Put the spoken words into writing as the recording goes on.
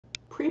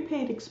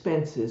prepaid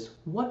expenses,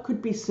 what could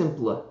be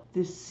simpler?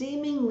 This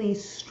seemingly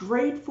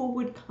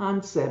straightforward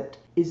concept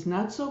is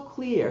not so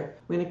clear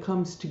when it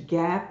comes to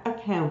GAAP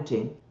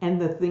accounting and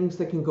the things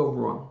that can go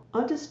wrong.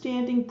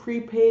 Understanding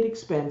prepaid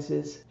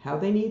expenses, how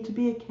they need to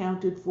be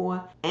accounted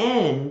for,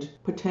 and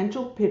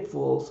potential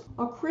pitfalls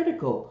are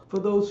critical for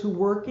those who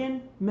work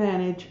in,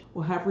 manage,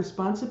 or have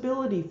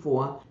responsibility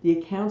for the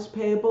accounts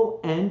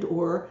payable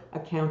and/or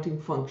accounting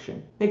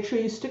function. Make sure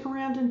you stick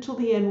around until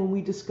the end when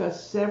we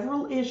discuss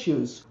several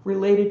issues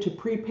related to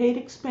prepaid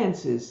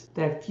expenses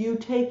that few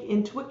take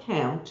into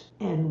account,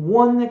 and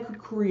one that could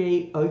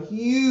create a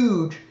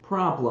huge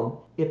problem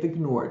if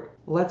ignored.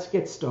 Let's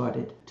get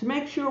started. To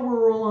make sure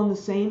we're all on the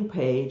same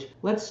page,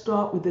 let's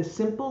start with a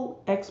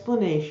simple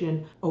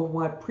explanation of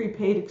what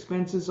prepaid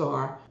expenses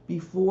are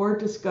before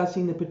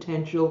discussing the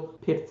potential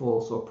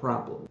pitfalls or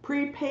problems.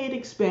 Prepaid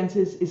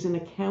expenses is an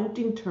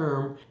accounting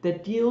term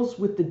that deals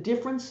with the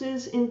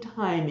differences in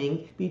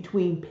timing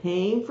between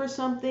paying for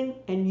something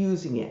and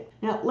using it.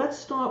 Now, let's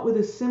start with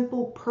a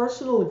simple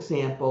personal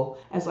example,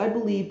 as I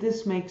believe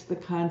this makes the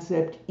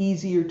concept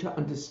easier to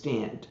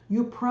understand.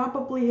 You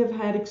probably have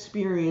had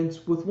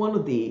experience with one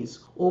of these,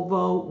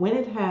 although when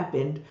it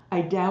happened,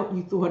 I doubt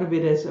you thought of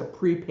it as a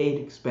prepaid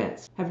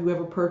expense. Have you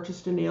ever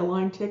purchased an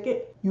airline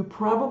ticket? You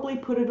probably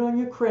put it on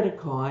your credit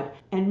card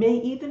and may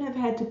even have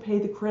had to pay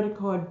the credit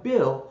card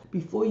bill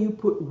before you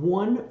put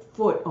one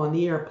foot on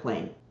the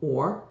airplane.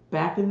 Or,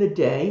 back in the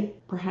day,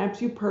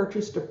 perhaps you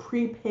purchased a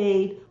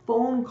prepaid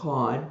phone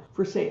card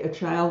for, say, a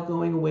child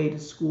going away to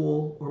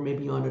school or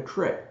maybe on a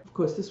trip. Of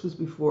course, this was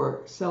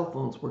before cell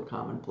phones were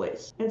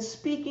commonplace. And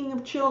speaking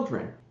of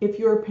children, if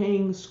you're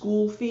paying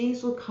school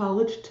fees or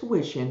college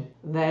tuition,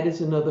 that is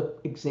another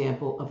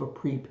example of a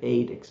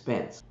prepaid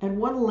expense. And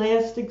one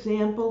last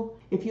example,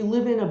 if you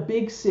live in a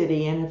big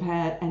city and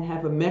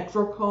have a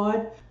Metro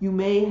card, you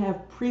may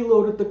have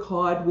preloaded the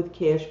card with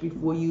cash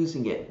before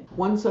using it.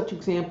 One such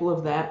example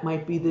of that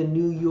might be the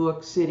New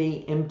York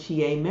City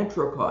MTA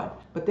Metro card,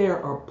 but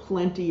there are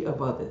plenty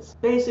of others.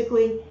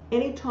 Basically,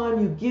 anytime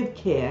you give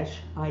cash,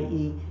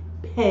 i.e.,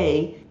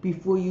 pay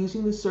before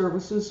using the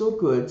services or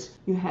goods,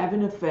 you have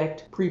in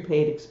effect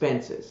prepaid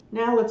expenses.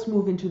 Now let's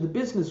move into the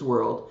business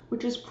world,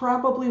 which is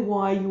probably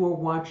why you are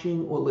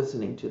watching or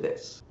listening to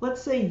this.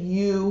 Let's say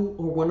you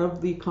or one of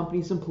the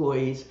company's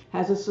employees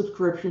has a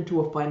subscription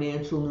to a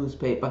financial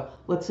newspaper,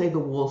 let's say the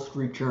Wall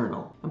Street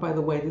Journal. And by the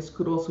way, this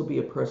could also be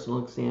a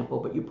personal example,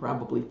 but you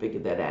probably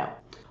figured that out.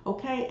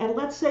 Okay, and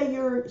let's say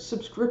your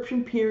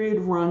subscription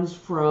period runs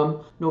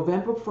from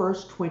November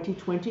 1st,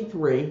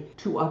 2023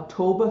 to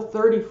October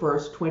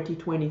 31st,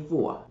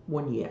 2024,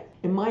 1 year.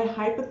 In my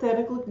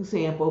hypothetical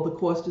example, the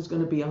cost is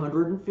going to be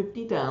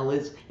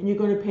 $150 and you're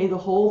going to pay the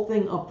whole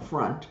thing up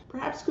front,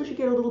 perhaps because you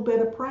get a little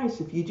better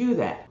price if you do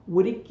that.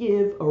 Would it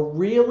give a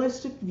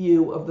realistic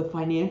view of the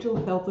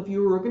financial health of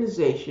your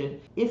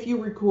organization if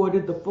you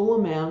recorded the full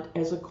amount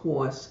as a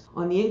cost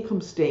on the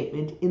income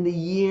statement in the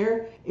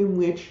year in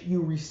which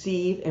you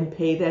receive and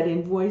pay that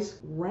invoice,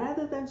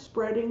 rather than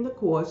spreading the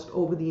cost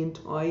over the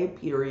entire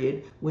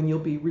period when you'll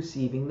be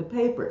receiving the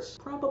papers?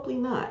 Probably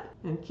not.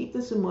 And keep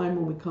this in mind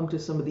when we come to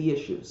some of the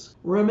issues.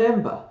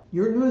 Remember,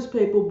 your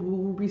newspaper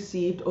will be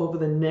received over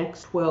the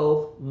next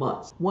 12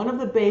 months. One of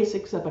the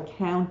basics of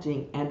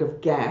accounting and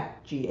of GAAP,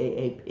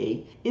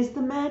 GAAP, is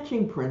the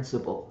matching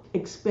principle.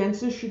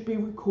 Expenses should be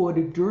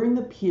recorded during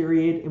the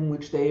period in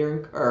which they are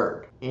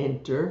incurred.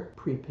 Enter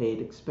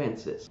prepaid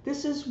expenses.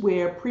 This is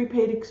where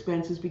prepaid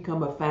expenses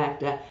become a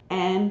factor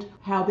and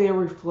how they are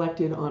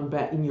reflected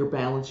in your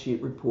balance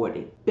sheet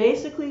reporting.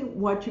 Basically,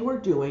 what you are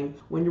doing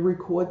when you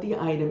record the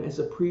item as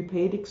a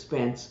prepaid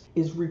expense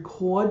is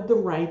record the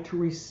right to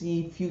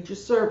receive future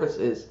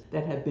services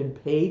that have been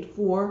paid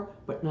for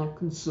but not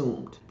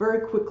consumed.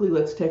 Very quickly,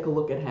 let's take a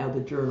look at how the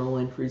journal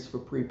entries for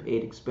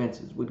prepaid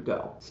expenses would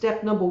go.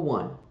 Step number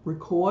 1,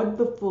 record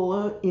the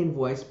full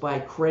invoice by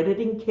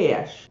crediting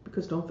cash,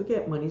 because don't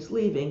forget money's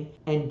leaving,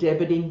 and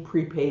debiting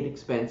prepaid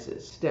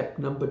expenses. Step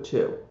number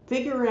 2,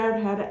 figure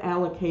out how to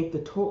allocate the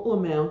total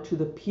amount to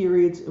the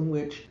periods in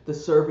which the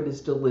service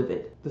is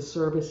delivered. The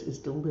service is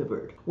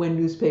delivered when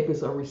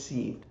newspapers are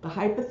received. The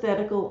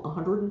hypothetical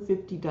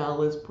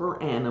 $150 per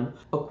annum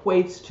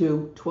equates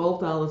to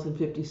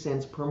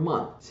 $12.50 per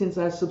month. Since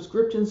our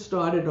subscription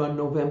started on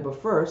November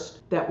 1st,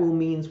 that will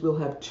mean we'll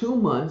have 2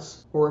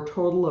 months or a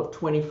total of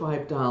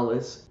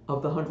 $25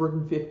 of the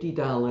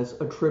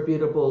 $150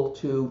 attributable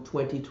to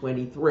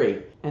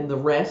 2023, and the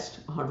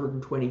rest,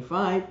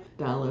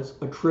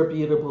 $125,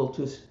 attributable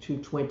to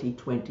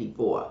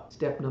 2024.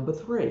 Step number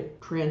 3,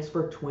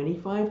 transfer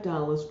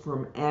 $25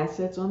 from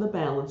assets on the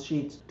balance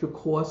sheets to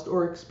cost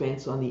or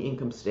expense on the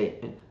income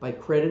statement by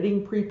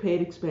crediting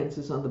prepaid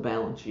expenses on the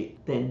balance sheet.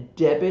 Then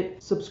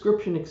debit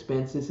subscription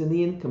expenses in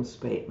the income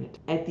statement.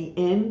 At the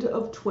end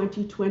of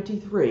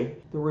 2023,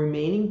 the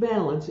remaining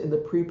balance in the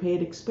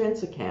prepaid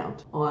expense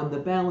account on the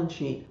balance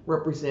sheet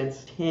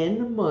represents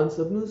 10 months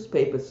of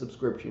newspaper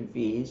subscription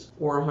fees,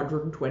 or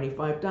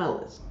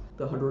 $125.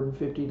 the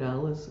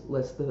 $150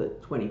 less the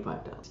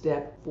 $25.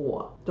 Step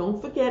 4.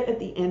 Don't forget at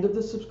the end of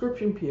the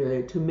subscription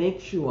period to make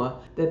sure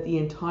that the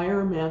entire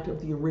amount of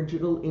the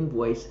original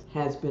invoice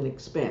has been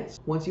expensed.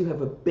 Once you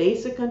have a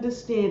basic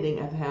understanding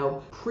of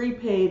how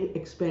prepaid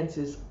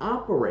expenses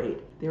operate,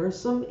 there are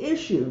some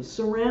issues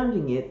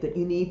surrounding it that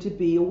you need to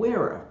be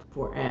aware of.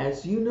 For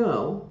as you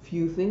know,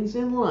 few things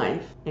in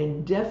life,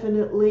 and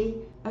definitely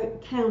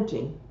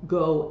accounting,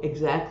 go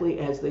exactly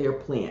as they are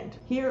planned.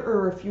 Here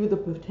are a few of the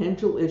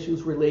potential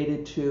issues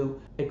related to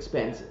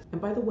expenses. And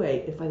by the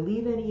way, if I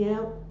leave any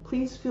out,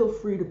 please feel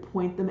free to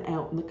point them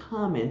out in the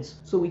comments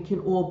so we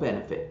can all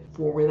benefit.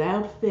 For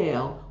without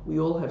fail, we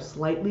all have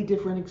slightly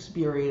different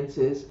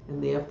experiences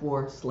and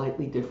therefore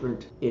slightly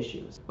different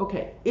issues.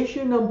 Okay,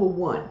 issue number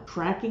 1,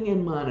 tracking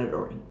and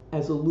monitoring.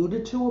 As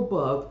alluded to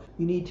above,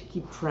 you need to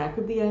keep track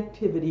of the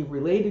activity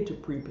related to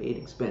prepaid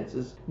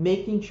expenses,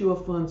 making sure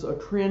funds are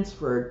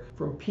transferred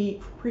from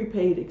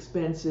prepaid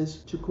expenses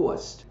to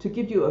cost. To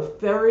give you a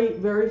very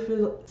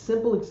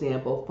simple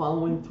example,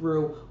 following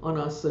through on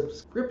our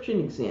subscription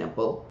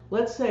example,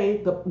 let's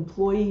say the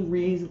employee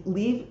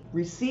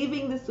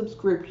receiving the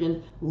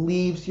subscription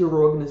leaves your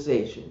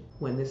organization.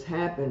 When this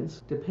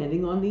happens,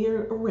 depending on the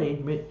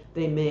arrangement,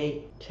 they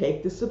may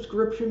take the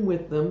subscription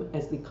with them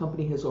as the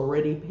company has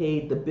already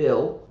paid the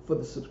bill for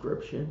the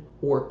subscription,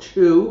 or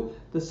 2,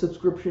 the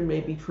subscription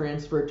may be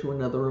transferred to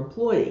another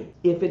employee.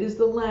 If it is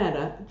the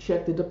latter,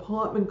 check the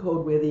department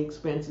code where the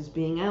expense is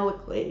being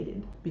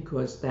allocated,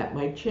 because that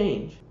might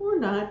change, or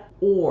not.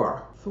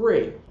 Or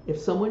 3, if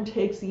someone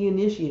takes the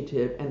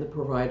initiative and the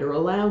provider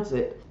allows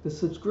it, the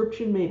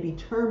subscription may be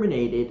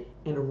terminated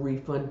and a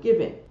refund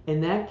given.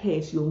 In that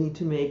case, you'll need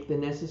to make the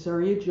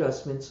necessary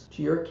adjustments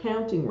to your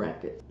accounting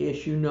record.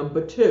 Issue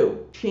number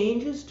 2,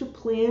 changes to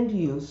planned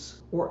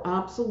use or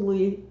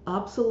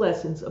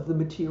obsolescence of the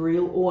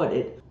material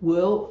audit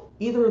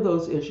either of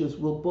those issues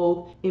will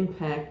both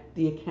impact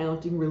the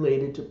accounting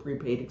related to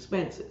prepaid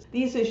expenses.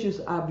 These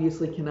issues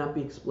obviously cannot be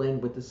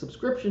explained with the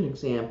subscription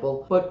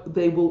example, but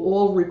they will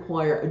all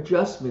require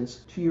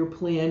adjustments to your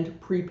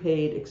planned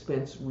prepaid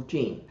expense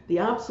routine. The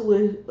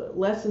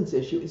obsolescence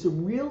issue is a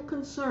real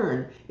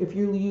concern if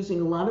you're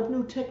using a lot of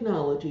new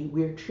technology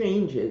where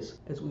changes,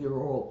 as we are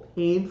all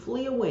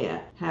painfully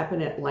aware,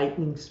 happen at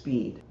lightning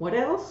speed. What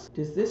else?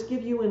 Does this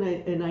give you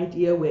an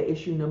idea where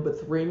issue number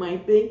 3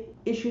 might be?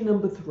 Issue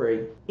number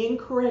 3,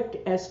 incorrect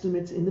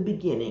estimates in the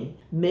beginning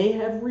may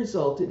have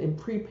resulted in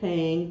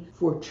prepaying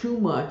for too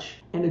much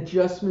and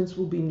adjustments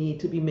will need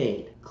to be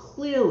made.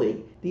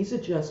 Clearly, these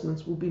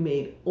adjustments will be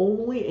made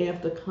only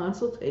after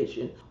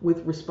consultation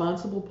with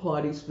responsible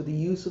parties for the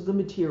use of the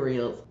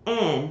materials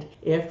and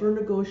after a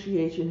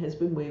negotiation has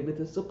been made with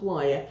the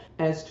supplier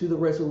as to the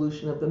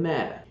resolution of the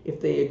matter. If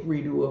they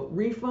agree to a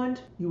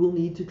refund, you will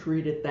need to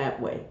treat it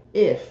that way.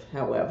 If,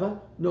 however,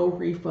 no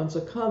refunds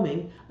are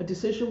coming, a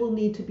decision will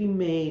need to be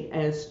made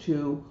as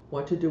to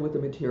what to do with the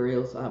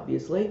materials,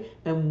 obviously,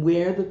 and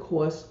where the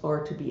costs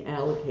are to be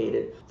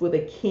allocated, for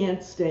they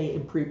can't stay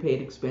in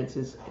prepaid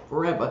expenses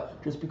forever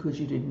just because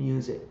you didn't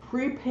use it.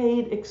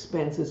 Prepaid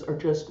expenses are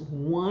just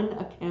one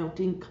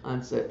accounting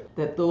concept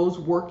that those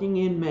working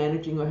in,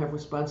 managing, or have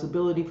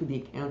responsibility for the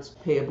accounts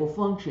payable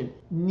function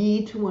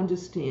need to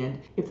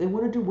understand if they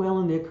want to do well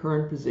in their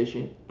current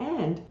position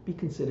and be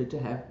considered to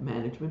have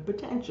management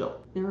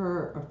potential. There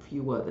are a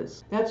few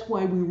others. That's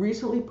why we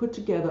recently put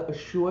together a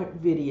short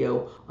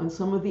video on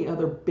some of the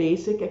other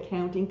basic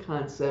accounting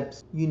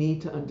concepts you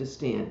need to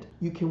understand.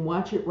 You can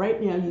watch it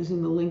right now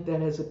using the link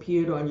that has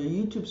appeared on your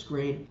YouTube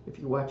screen if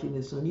you're watching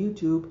this on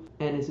YouTube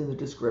and is in the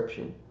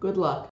description. Good luck.